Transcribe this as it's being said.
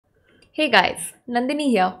Hey guys, Nandhini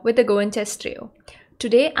here with the Go and Chess Trio.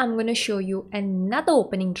 Today I'm going to show you another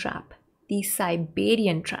opening trap, the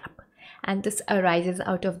Siberian Trap. And this arises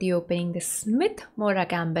out of the opening the Smith-Morra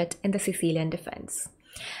Gambit in the Sicilian Defence.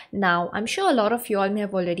 Now, I'm sure a lot of you all may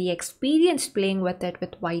have already experienced playing with it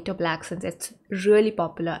with white or black since it's really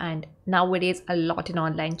popular and nowadays a lot in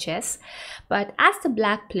online chess. But as the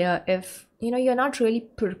black player, if you're not really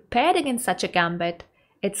prepared against such a gambit,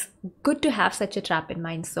 it's good to have such a trap in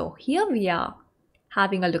mind. So here we are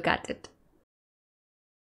having a look at it.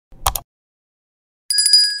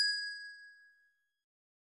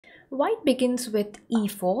 White begins with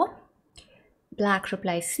e4. Black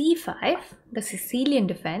replies c5, the Sicilian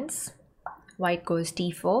defense. White goes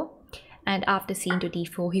d4, and after c into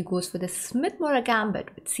d4, he goes for the Smith-Morra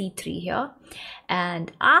Gambit with c3 here.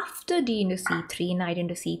 And after d into c3, knight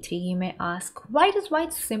into c3, you may ask, why does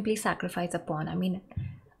white simply sacrifice a pawn? I mean,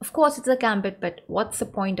 of course it's a gambit, but what's the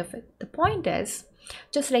point of it? The point is,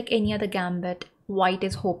 just like any other gambit, white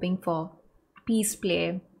is hoping for piece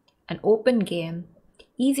play, an open game,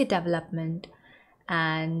 easy development,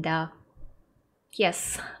 and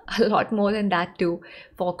yes, a lot more than that too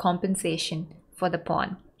for compensation for the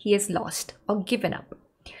pawn he has lost or given up.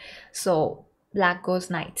 So black goes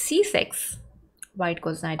knight c6, white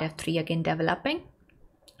goes knight f3, again developing.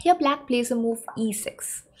 Here black plays a move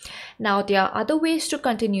e6. Now there are other ways to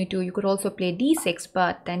continue to. You could also play d6,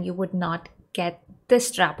 but then you would not get this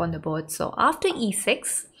trap on the board. So after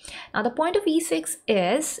e6, now the point of e6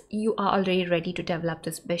 is you are already ready to develop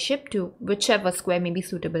this bishop to whichever square may be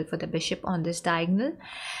suitable for the bishop on this diagonal.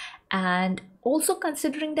 And also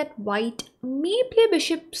considering that white may play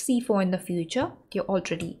bishop c4 in the future, you're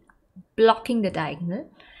already blocking the diagonal.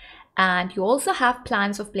 And you also have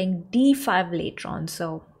plans of playing d5 later on,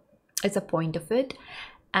 so it's a point of it.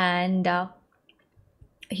 And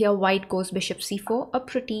here white goes bishop c4, a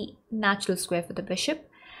pretty natural square for the bishop,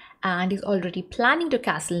 and is already planning to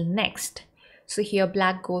castle next. So here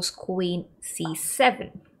black goes queen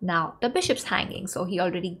c7. Now the bishop's hanging, so he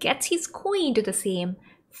already gets his queen to the same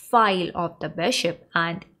file of the bishop,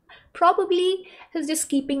 and probably is just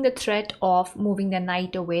keeping the threat of moving the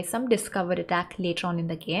knight away, some discovered attack later on in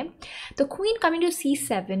the game. The queen coming to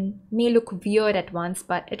c7 may look weird at once,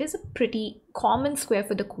 but it is a pretty common square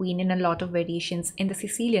for the queen in a lot of variations in the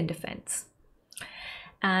Sicilian defense.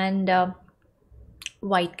 And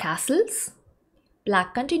white castles.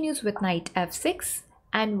 Black continues with knight f6,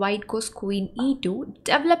 and white goes queen e2,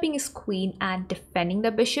 developing his queen and defending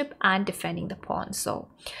the bishop and defending the pawn. So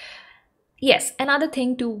yes, another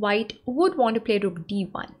thing too, white would want to play rook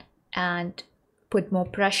d1 and put more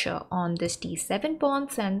pressure on this d7 pawn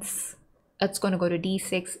since it's going to go to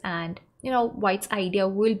d6, and white's idea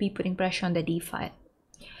will be putting pressure on the d file.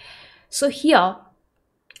 So here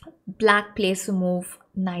black plays a move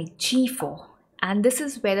knight g4, and this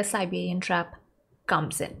is where the Siberian trap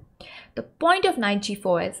comes in. The point of knight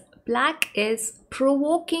g4 is black is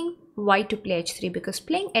provoking white to play h3, because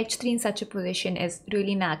playing h3 in such a position is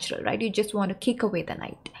really natural, right? You just want to kick away the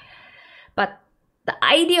knight. But the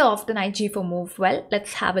idea of the knight g4 move, well,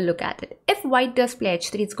 let's have a look at it. If white does play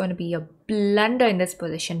h3, it's going to be a blunder in this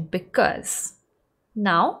position, because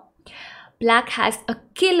now black has a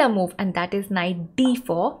killer move, and that is knight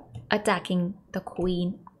d4, attacking the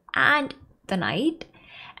queen and the knight.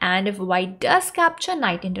 And if white does capture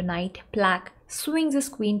knight into knight, black swings his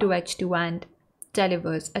queen to h2 and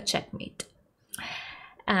delivers a checkmate.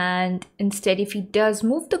 And instead, if he does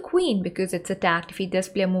move the queen, because it's attacked, if he does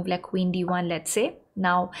play a move like queen d1, let's say,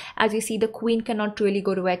 now as you see, the queen cannot really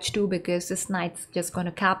go to h2 because this knight's just going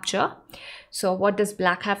to capture. So what does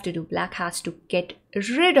black have to do? Black has to get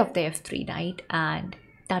rid of the f3 knight, and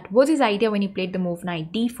that was his idea when he played the move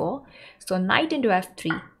knight d4. So knight into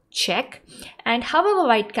f3, check. And however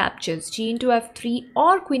white captures, g into f3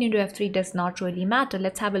 or queen into f3 does not really matter.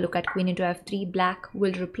 Let's have a look at queen into f3. Black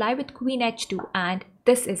will reply with queen h2, and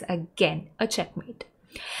this is again a checkmate.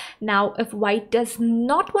 Now if white does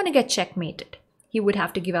not want to get checkmated, he would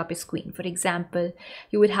have to give up his queen. For example,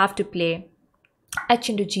 you would have to play h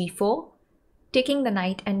into g4, taking the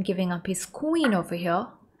knight and giving up his queen over here.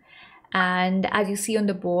 And as you see on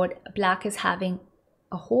the board, black is having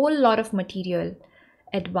a whole lot of material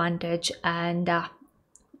advantage, and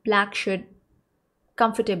black should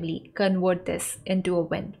comfortably convert this into a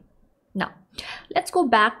win. Now let's go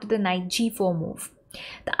back to the knight g4 move.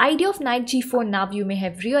 The idea of knight g4, now you may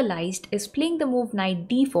have realized, is playing the move knight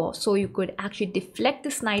d4, so you could actually deflect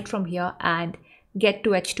this knight from here and get to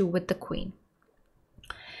h2 with the queen.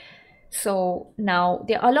 So now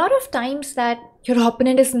there are a lot of times that your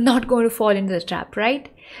opponent is not going to fall into the trap,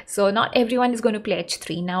 right? So not everyone is going to play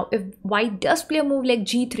h3. Now if white does play a move like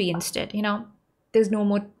g3 instead, there's no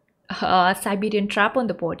more Siberian trap on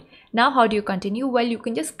the board. Now how do you continue? Well, you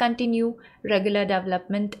can just continue regular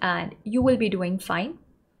development and you will be doing fine.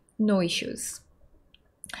 No issues.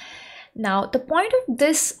 Now the point of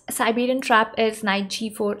this Siberian trap is knight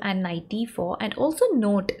g4 and knight d4, and also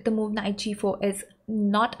note the move knight g4 is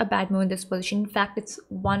not a bad move in this position. In fact, it's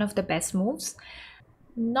one of the best moves.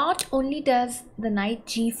 Not only does the knight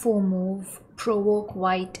g4 move provoke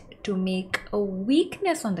white to make a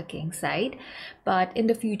weakness on the king side, but in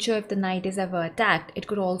the future if the knight is ever attacked, it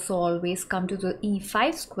could also always come to the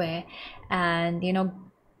e5 square and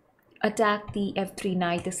attack the f3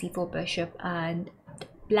 knight, the c4 bishop, and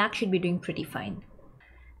black should be doing pretty fine.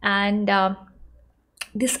 And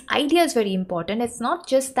this idea is very important. It's not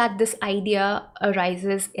just that this idea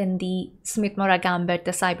arises in the Smith-Morra Gambit,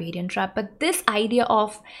 the Siberian Trap, but this idea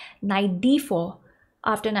of knight d4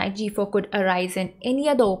 after knight g4 could arise in any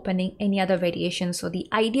other opening, any other variation. So the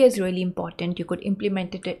idea is really important. You could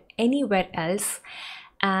implement it anywhere else.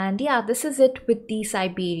 And yeah, this is it with the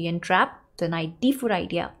Siberian Trap, the knight d4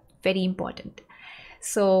 idea. Very important.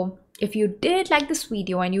 So if you did like this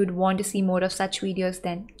video and you would want to see more of such videos,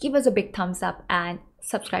 then give us a big thumbs up and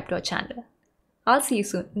subscribe to our channel. I'll see you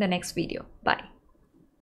soon in the next video. Bye.